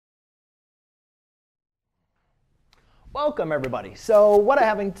Welcome, everybody. So what I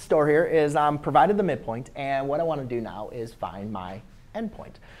have in store here is I'm provided the midpoint, and what I want to do now is find my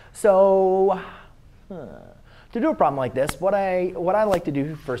endpoint. So to do a problem like this, what I like to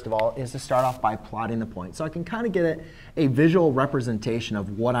do, first of all, is to start off by plotting the point. So I can kind of get a visual representation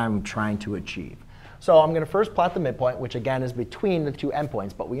of what I'm trying to achieve. So I'm going to first plot the midpoint, which again is between the two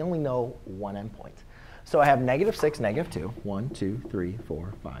endpoints, but we only know one endpoint. So I have -6, -2, 1, 2, 3,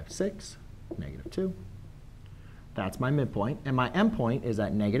 4, 5, 6, -2. That's my midpoint. And my endpoint is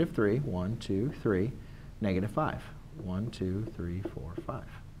at -3, 1, 2, 3, -5. 1, 2, 3, 4, 5.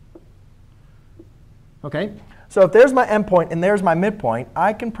 OK? So if there's my endpoint and there's my midpoint,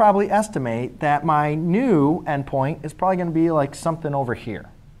 I can probably estimate that my new endpoint is probably going to be like something over here,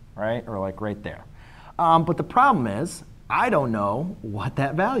 right? Or like right there. But the problem is, I don't know what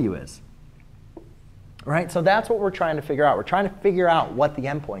that value is. Right? So that's what we're trying to figure out. We're trying to figure out what the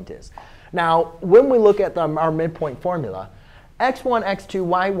endpoint is. Now, when we look at our midpoint formula, x1, x2,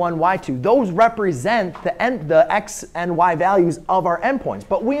 y1, y2, those represent the x and y values of our endpoints.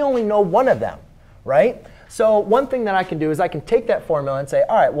 But we only know one of them, right? So one thing that I can do is I can take that formula and say,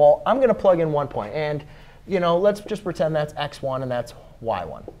 all right, well, I'm going to plug in one point. And let's just pretend that's x1 and that's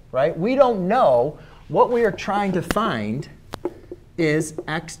y1, right? We don't know. What we are trying to find is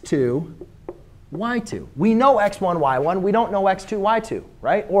x2, y2. We know x1, y1. We don't know x2, y2,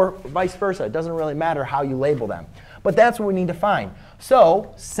 right? Or vice versa. It doesn't really matter how you label them. But that's what we need to find.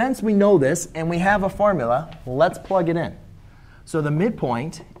 So since we know this and we have a formula, let's plug it in. So the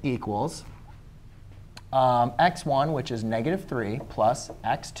midpoint equals x1, which is -3, plus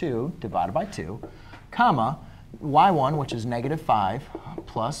x2 divided by 2, comma, y1, which is -5,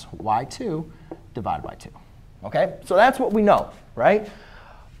 plus y2 divided by 2. OK? So that's what we know, right?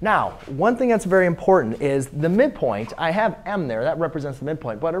 Now, one thing that's very important is the midpoint. I have m there. That represents the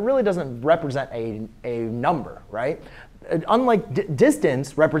midpoint. But it really doesn't represent a number, right? Unlike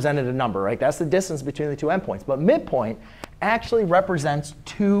distance represented a number, right? That's the distance between the two endpoints. But midpoint actually represents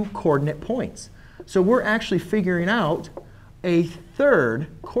two coordinate points. So we're actually figuring out a third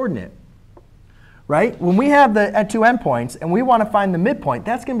coordinate, right? When we have the two endpoints and we want to find the midpoint,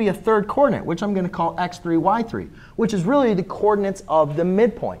 that's going to be a third coordinate, which I'm going to call x3, y3, which is really the coordinates of the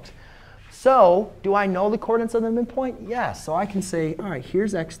midpoint. So do I know the coordinates of the midpoint? Yes. So I can say, all right,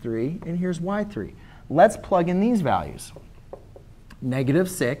 here's x3 and here's y3. Let's plug in these values.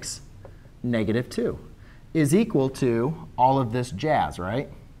 -6, -2 is equal to all of this jazz, right?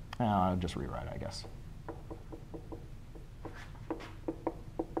 I'll just rewrite it, I guess.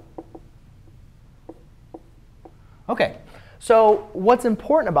 OK, so what's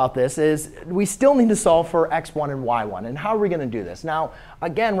important about this is we still need to solve for x1 and y1. And how are we going to do this? Now,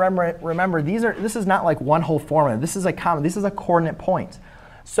 again, remember this is not like one whole formula. This is a coordinate point.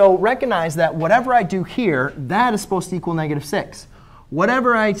 So recognize that whatever I do here, that is supposed to equal -6.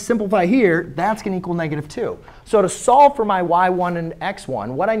 Whatever I simplify here, that's going to equal -2. So to solve for my y1 and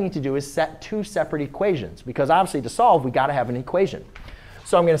x1, what I need to do is set two separate equations. Because obviously, to solve, we got to have an equation.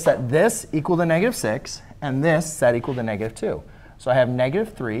 So I'm going to set this equal to -6. And this set equal to -2. So I have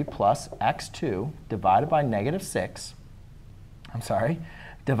 -3 plus x2 divided by -6. I'm sorry,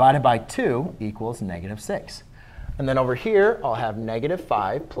 divided by 2 equals -6. And then over here, I'll have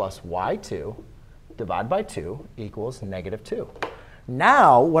 -5 plus y2 divided by 2 equals -2.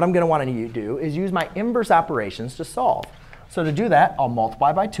 Now, what I'm going to want to do is use my inverse operations to solve. So to do that, I'll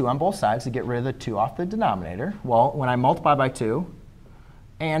multiply by 2 on both sides to get rid of the 2 off the denominator. Well, when I multiply by 2,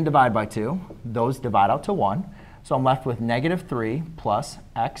 and divide by 2, those divide out to 1. So I'm left with -3 plus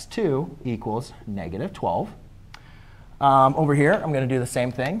x2 equals -12. Over here, I'm going to do the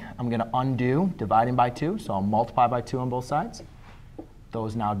same thing. I'm going to undo dividing by 2. So I'll multiply by 2 on both sides.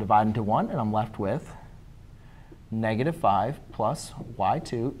 Those now divide into 1. And I'm left with -5 plus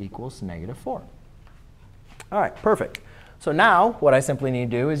y2 equals -4. All right, perfect. So now what I simply need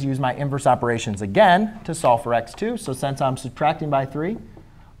to do is use my inverse operations again to solve for x2. So since I'm subtracting by 3,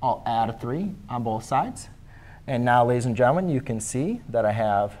 I'll add a 3 on both sides. And now, ladies and gentlemen, you can see that I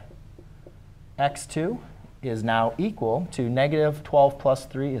have x2 is now equal to -12 plus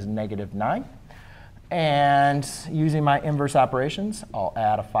 3 is -9. And using my inverse operations, I'll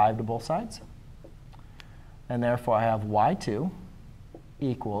add a 5 to both sides. And therefore, I have y2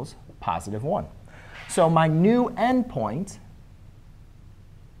 equals +1. So my new endpoint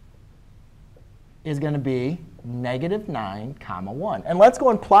is going to be -9, 1. And let's go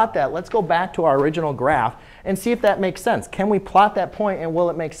and plot that. Let's go back to our original graph and see if that makes sense. Can we plot that point, and will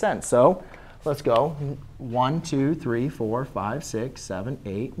it make sense? So let's go 1, 2, 3, 4, 5, 6, 7,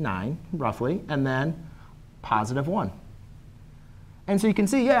 8, 9, roughly, and then +1. And so you can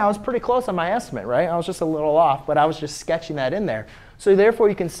see, yeah, I was pretty close on my estimate, right? I was just a little off, but I was just sketching that in there. So therefore,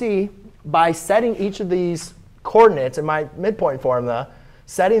 you can see by setting each of these coordinates in my midpoint formula,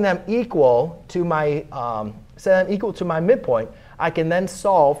 setting them equal to my midpoint, I can then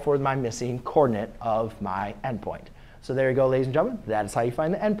solve for my missing coordinate of my endpoint. So there you go, ladies and gentlemen. That is how you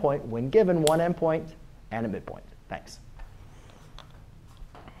find the endpoint when given one endpoint and a midpoint. Thanks.